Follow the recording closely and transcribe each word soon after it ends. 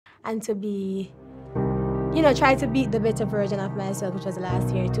and to be, try to beat the better version of myself, which was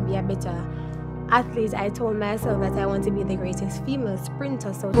last year, to be a better athlete. I told myself that I want to be the greatest female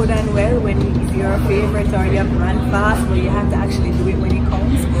sprinter. So good and well if you're a favorite or you run fast, but you have to actually do it when it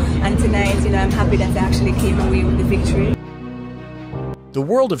counts. And tonight, I'm happy that I actually came away with the victory. The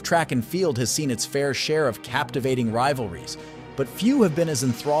world of track and field has seen its fair share of captivating rivalries, but few have been as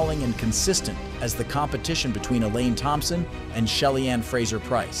enthralling and consistent as the competition between Elaine Thompson and Shelly-Ann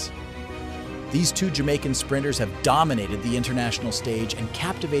Fraser-Pryce. These two Jamaican sprinters have dominated the international stage and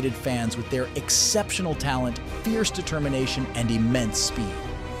captivated fans with their exceptional talent, fierce determination, and immense speed.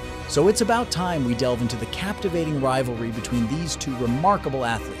 So it's about time we delve into the captivating rivalry between these two remarkable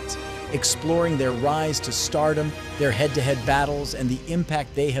athletes, exploring their rise to stardom, their head-to-head battles, and the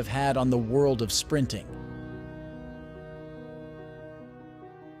impact they have had on the world of sprinting.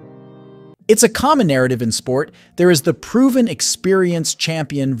 It's a common narrative in sport. There is the proven, experienced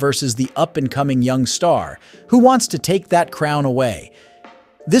champion versus the up-and-coming young star who wants to take that crown away.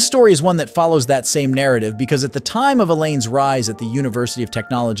 This story is one that follows that same narrative because at the time of Elaine's rise at the University of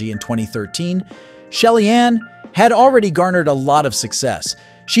Technology in 2013, Shelly-Ann had already garnered a lot of success.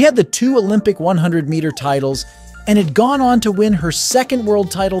 She had the 2 Olympic 100-meter titles and had gone on to win her second world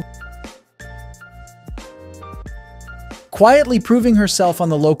title, quietly proving herself on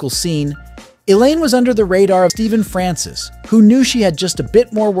the local scene. Elaine was under the radar of Stephen Francis, who knew she had just a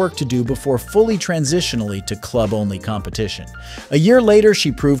bit more work to do before fully transitionally to club-only competition. A year later,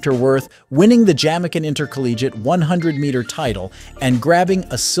 she proved her worth, winning the Jamaican Intercollegiate 100-meter title and grabbing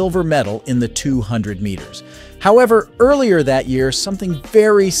a silver medal in the 200 meters. However, earlier that year, something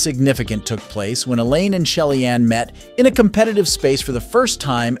very significant took place when Elaine and Shelly-Ann met in a competitive space for the first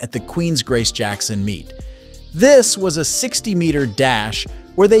time at the Queen's Grace Jackson meet. This was a 60-meter dash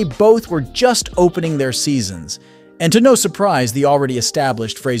where they both were just opening their seasons. And to no surprise, the already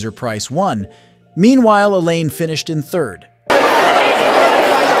established Fraser-Pryce won. Meanwhile, Elaine finished in third.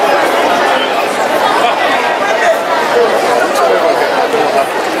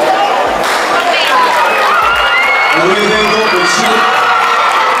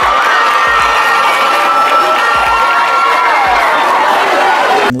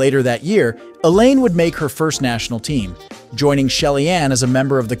 Later that year, Elaine would make her first national team, joining Shelly-Ann as a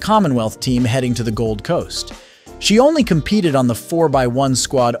member of the Commonwealth team heading to the Gold Coast. She only competed on the 4x1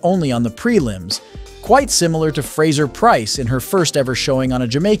 squad only on the prelims, quite similar to Fraser-Pryce in her first ever showing on a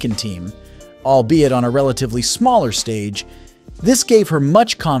Jamaican team, albeit on a relatively smaller stage. This gave her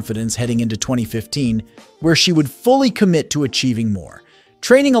much confidence heading into 2015, where she would fully commit to achieving more,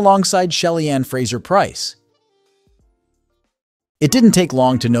 training alongside Shelly-Ann Fraser-Pryce. It didn't take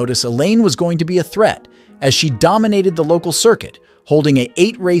long to notice Elaine was going to be a threat, as she dominated the local circuit, holding an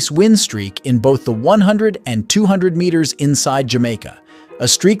 8-race win streak in both the 100 and 200 meters inside Jamaica, a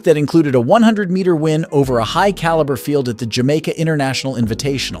streak that included a 100-meter win over a high-caliber field at the Jamaica International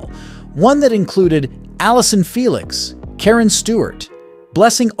Invitational, one that included Allyson Felix, Karen Stewart,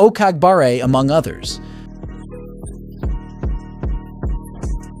 Blessing Okagbare, among others.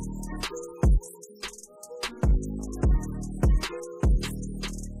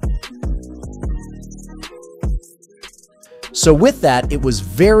 So with that, it was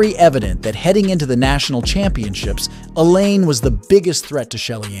very evident that heading into the national championships, Elaine was the biggest threat to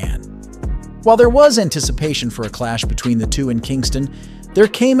Shelly-Ann. While there was anticipation for a clash between the two in Kingston, there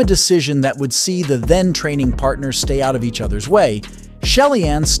came a decision that would see the then training partners stay out of each other's way.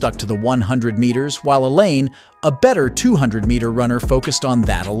 Shelly-Ann stuck to the 100 meters, while Elaine, a better 200-meter runner, focused on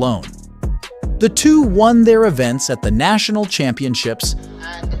that alone. The two won their events at the national championships.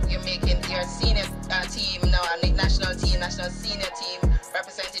 And you're making your senior team now, a national team, national senior team,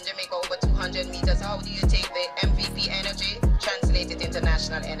 representing Jamaica over 200 meters. How do you take the MVP energy, translate it into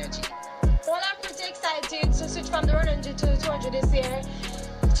national energy? Well, I'm pretty excited to switch from the 100 to 200 this year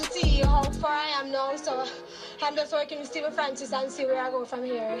to see how far I am now. So I'm just working with Stephen Francis and see where I go from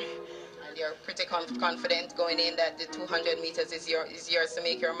here. And you're pretty confident going in that the 200 meters is yours to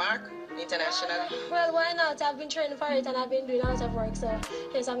make your mark international? Well, why not? I've been training for it and I've been doing a lot of work, so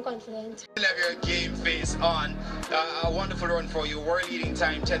yes, I'm confident. You have your game face on. A wonderful run for you, world leading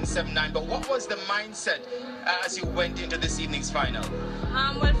time 10.79. But what was the mindset as you went into this evening's final?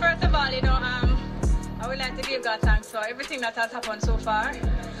 Well, first of all, I would like to give God thanks for everything that has happened so far.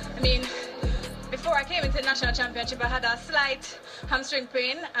 I mean, before I came into the national championship, I had a slight hamstring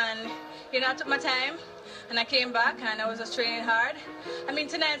pain, and I took my time, and I came back, and I was just training hard. I mean,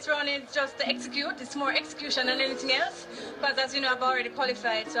 tonight's run is just to execute. It's more execution than anything else, because as you know, I've already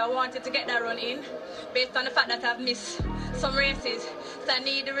qualified, so I wanted to get that run in, based on the fact that I've missed some races. So I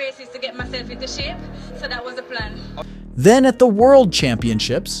need the races to get myself into shape, so that was the plan. Then at the World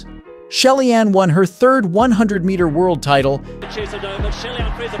Championships, Shelly-Ann won her third 100-meter world title. Chaser down, but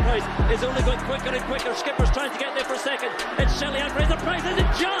Shelly-Ann Fraser-Pryce is only going quicker and quicker. Skipper's trying to get there for second. It's Shelly-Ann Fraser-Pryce, is it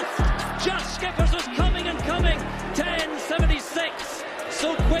just Skipper's was coming and coming. 10:76.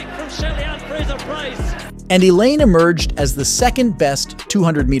 So quick from Shelly-Ann Fraser-Pryce. And Elaine emerged as the second best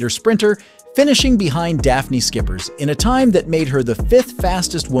 200-meter sprinter, finishing behind Daphne Skippers in a time that made her the 5th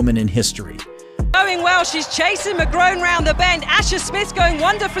fastest woman in history. Going well, she's chasing McGrone round the bend. Asher Smith's going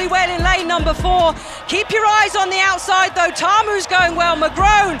wonderfully well in lane number 4. Keep your eyes on the outside though. Tamu's going well.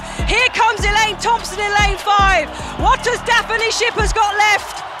 McGrone. Here comes Elaine Thompson in lane 5. What has Daphne Shippers got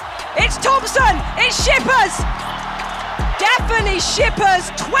left? It's Thompson. It's Shippers. Daphne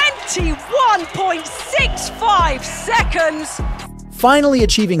Shippers, 21.65 seconds. Finally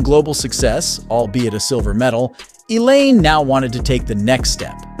achieving global success, albeit a silver medal, Elaine now wanted to take the next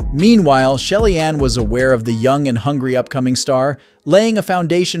step. Meanwhile, Shelly-Ann was aware of the young and hungry upcoming star, laying a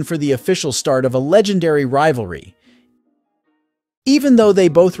foundation for the official start of a legendary rivalry. Even though they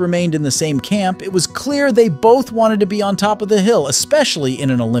both remained in the same camp, it was clear they both wanted to be on top of the hill, especially in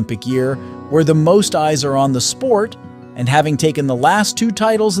an Olympic year where the most eyes are on the sport, and having taken the last 2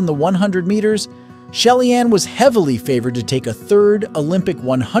 titles in the 100 meters, Shelly-Ann was heavily favored to take a 3rd Olympic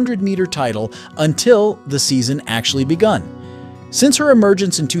 100-meter title until the season actually begun. Since her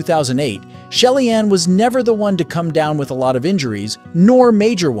emergence in 2008, Shelly-Ann was never the one to come down with a lot of injuries, nor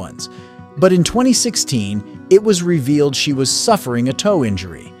major ones. But in 2016, it was revealed she was suffering a toe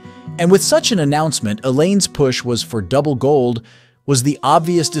injury. And with such an announcement, Elaine's push was for double gold, was the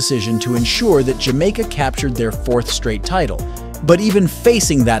obvious decision to ensure that Jamaica captured their 4th straight title. But even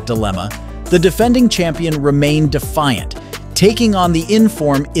facing that dilemma, the defending champion remained defiant, taking on the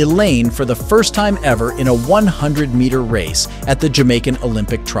in-form Elaine for the first time ever in a 100-meter race at the Jamaican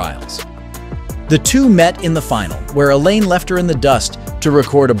Olympic trials. The two met in the final, where Elaine left her in the dust to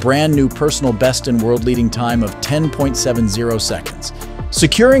record a brand new personal best and world-leading time of 10.70 seconds,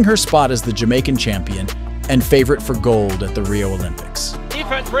 securing her spot as the Jamaican champion and favorite for gold at the Rio Olympics.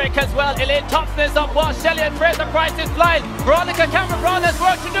 Defense break as well. Elaine Thompson is up while Shelly-Ann Fraser-Pryce is flying. Veronica Cameron has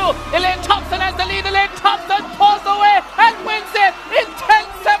work to do. Elaine Thompson has the lead. Elaine Thompson pulls away and wins it in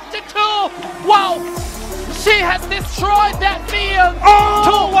 10:72. Wow! She has destroyed that field.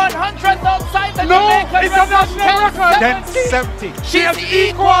 2 100s outside the Jamaican record. 10:70. She has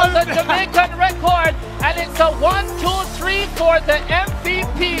equaled the Jamaican record, and it's a 1-2-3 for the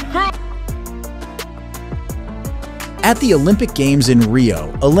MVP group. At the Olympic Games in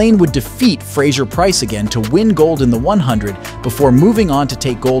Rio, Elaine would defeat Fraser-Pryce again to win gold in the 100 before moving on to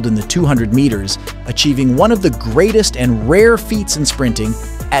take gold in the 200 meters, achieving one of the greatest and rare feats in sprinting,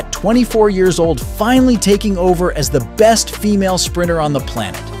 at 24 years old finally taking over as the best female sprinter on the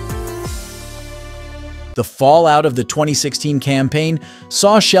planet. The fallout of the 2016 campaign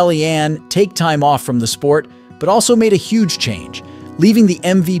saw Shelly-Ann take time off from the sport, but also made a huge change, leaving the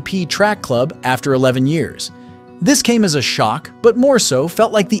MVP track club after 11 years. This came as a shock, but more so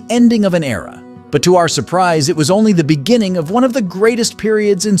felt like the ending of an era. But to our surprise, it was only the beginning of one of the greatest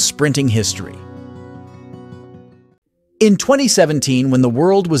periods in sprinting history. In 2017, when the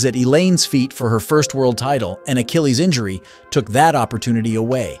world was at Elaine's feet for her first world title, an Achilles injury took that opportunity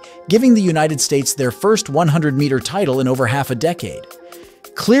away, giving the United States their first 100-meter title in over half a decade.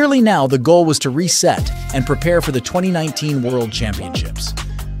 Clearly now the goal was to reset and prepare for the 2019 World Championships.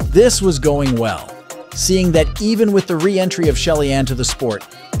 This was going well, seeing that even with the re-entry of Shelly-Ann to the sport,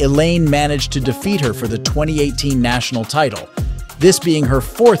 Elaine managed to defeat her for the 2018 national title, this being her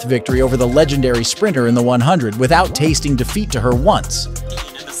 4th victory over the legendary sprinter in the 100 without tasting defeat to her once. In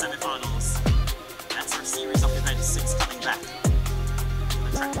the semi-finals. That's our series of event 6 coming back.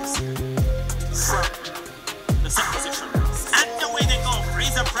 The track this year. The second position. And the way they go.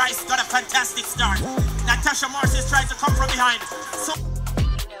 Fraser-Pryce got a fantastic start. Natasha Morris is trying to come from behind. So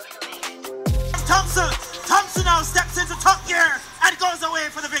Thompson now steps into top gear and goes away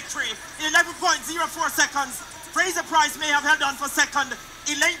for the victory in 11.04 seconds. Fraser-Pryce may have held on for second.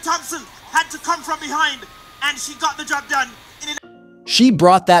 Elaine Thompson had to come from behind, and she got the job done. She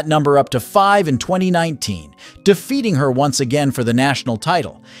brought that number up to 5 in 2019, defeating her once again for the national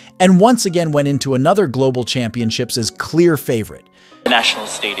title, and once again went into another global championships as clear favorite. The National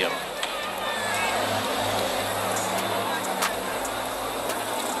Stadium.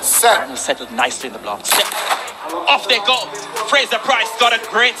 Settled nicely in the block. Off they go. Fraser-Pryce got a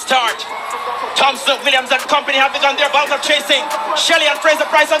great start. Thompson, Williams and company have begun their bout of chasing. Shelly-Ann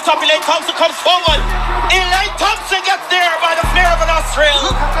Fraser-Pryce on top. Elaine Thompson comes forward. Elaine Thompson gets there by the flare of an nostril.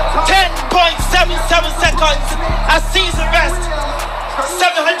 10.77 seconds. A season best.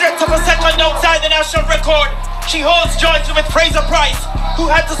 700th of a second outside the national record. She holds jointly with Fraser-Pryce, who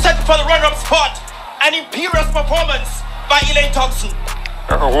had to settle for the runner-up spot. An imperious performance by Elaine Thompson.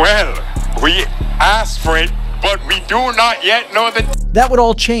 Well, we asked for it, but we do not yet know the... That would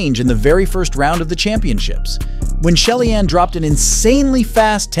all change in the very first round of the championships, when Shelly-Ann dropped an insanely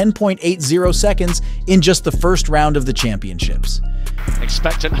fast 10.80 seconds in just the first round of the championships.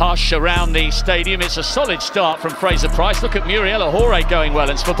 Expectant hush around the stadium. It's a solid start from Fraser-Pryce. Look at Elaine going well,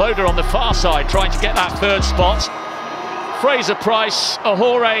 and Svoboda on the far side trying to get that third spot. Fraser-Pryce,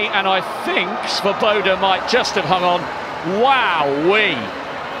 Ahore, and I think Svoboda might just have hung on. Wowee!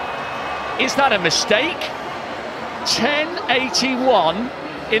 Is that a mistake?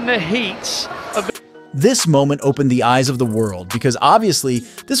 10.81 in the heats of the... This moment opened the eyes of the world because obviously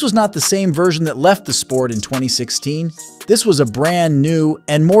this was not the same version that left the sport in 2016. This was a brand new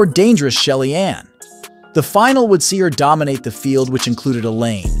and more dangerous Shelly-Ann. The final would see her dominate the field, which included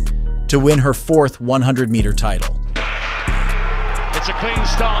Elaine, to win her fourth 100-meter title. It's a clean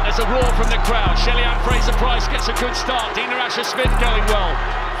start. There's a roar from the crowd. Shelly-Ann Fraser-Pryce gets a good start. Dina Asher-Smith going well.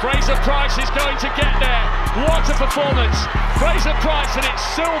 Fraser-Pryce is going to get there. What a performance. Fraser-Pryce, and it's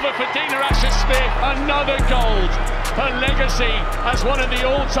silver for Dina Asher-Smith. Another gold. Her legacy as one of the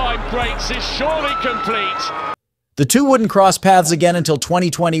all-time greats is surely complete. The two wouldn't cross paths again until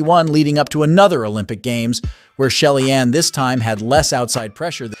 2021, leading up to another Olympic Games, where Shelly-Ann this time had less outside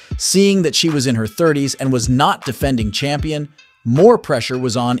pressure. Seeing that she was in her 30s and was not defending champion, more pressure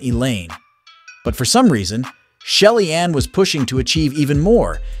was on Elaine. But for some reason, Shelly-Ann was pushing to achieve even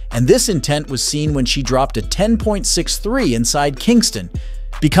more, and this intent was seen when she dropped a 10.63 inside Kingston,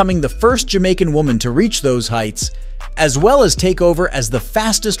 becoming the first Jamaican woman to reach those heights, as well as take over as the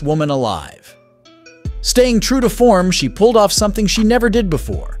fastest woman alive. Staying true to form, she pulled off something she never did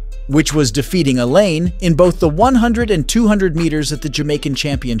before, which was defeating Elaine in both the 100 and 200 meters at the Jamaican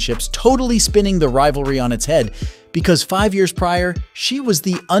Championships, totally spinning the rivalry on its head, because 5 years prior, she was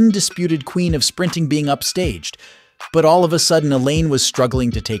the undisputed queen of sprinting being upstaged. But all of a sudden, Elaine was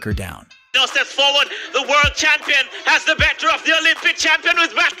struggling to take her down. Now steps forward, the world champion has the better of the Olympic champion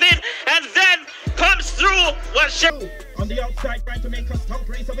with battling, and then comes through on the outside, trying to make a stump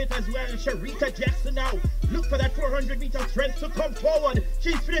race of it as well. Sharita Jackson now. Look for that 400-meter strength to come forward.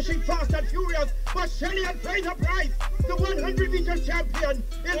 She's finishing fast and furious, but Shelly-Ann Fraser-Pryce, the 100-meter champion,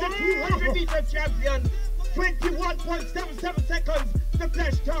 is the 200-meter champion. 21.77 seconds, the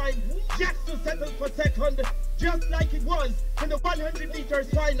flash time. Jackson settles for second, just like it was in the 100 meters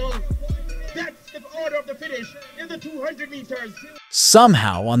final. That's the order of the finish in the 200 meters.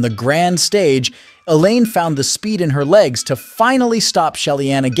 Somehow, on the grand stage, Elaine found the speed in her legs to finally stop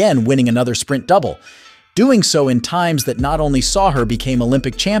Shelly-Ann again, winning another sprint double. Doing so in times that not only saw her become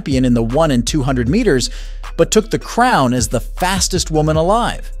Olympic champion in the 100 and 200 meters, but took the crown as the fastest woman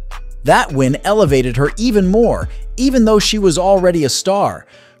alive. That win elevated her even more, even though she was already a star.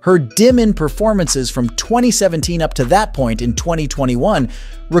 Her dim-in performances from 2017 up to that point in 2021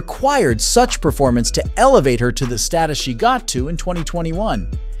 required such performance to elevate her to the status she got to in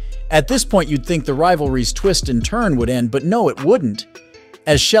 2021. At this point, you'd think the rivalry's twist and turn would end, but no, it wouldn't,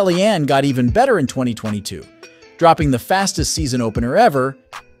 as Shelly-Ann got even better in 2022, dropping the fastest season opener ever,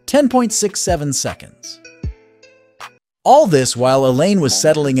 10.67 seconds. All this while Elaine was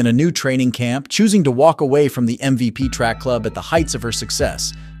settling in a new training camp, choosing to walk away from the MVP track club at the heights of her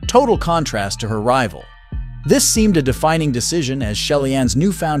success, total contrast to her rival. This seemed a defining decision as Shelly-Ann's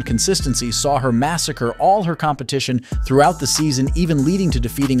newfound consistency saw her massacre all her competition throughout the season, even leading to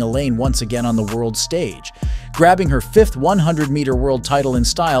defeating Elaine once again on the world stage, grabbing her fifth 100-meter world title in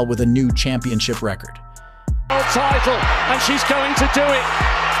style with a new championship record. World title, and she's going to do it.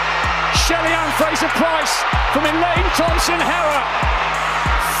 Shelly-Ann Fraser-Pryce from Elaine Thompson-Herah.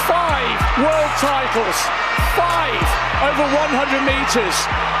 5 world titles, 5 over 100 meters.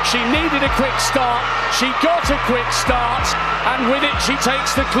 She needed a quick start, she got a quick start, and with it she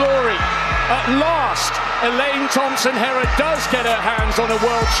takes the glory. At last, Elaine Thompson-Herah does get her hands on a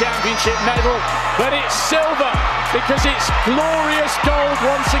world championship medal, but it's silver because it's glorious gold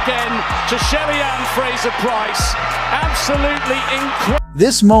once again to Shelly-Ann Fraser-Pryce. Absolutely incredible.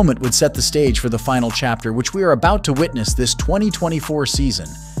 This moment would set the stage for the final chapter, which we are about to witness this 2024 season,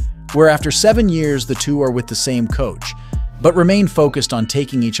 where after 7 years the two are with the same coach, but remain focused on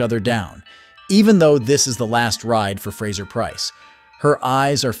taking each other down. Even though this is the last ride for Fraser-Pryce, her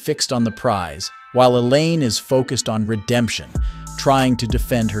eyes are fixed on the prize, while Elaine is focused on redemption, trying to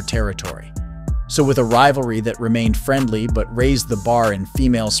defend her territory. So with a rivalry that remained friendly but raised the bar in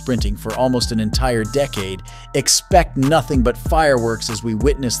female sprinting for almost an entire decade, expect nothing but fireworks as we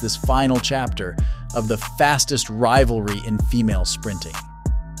witness this final chapter of the fastest rivalry in female sprinting.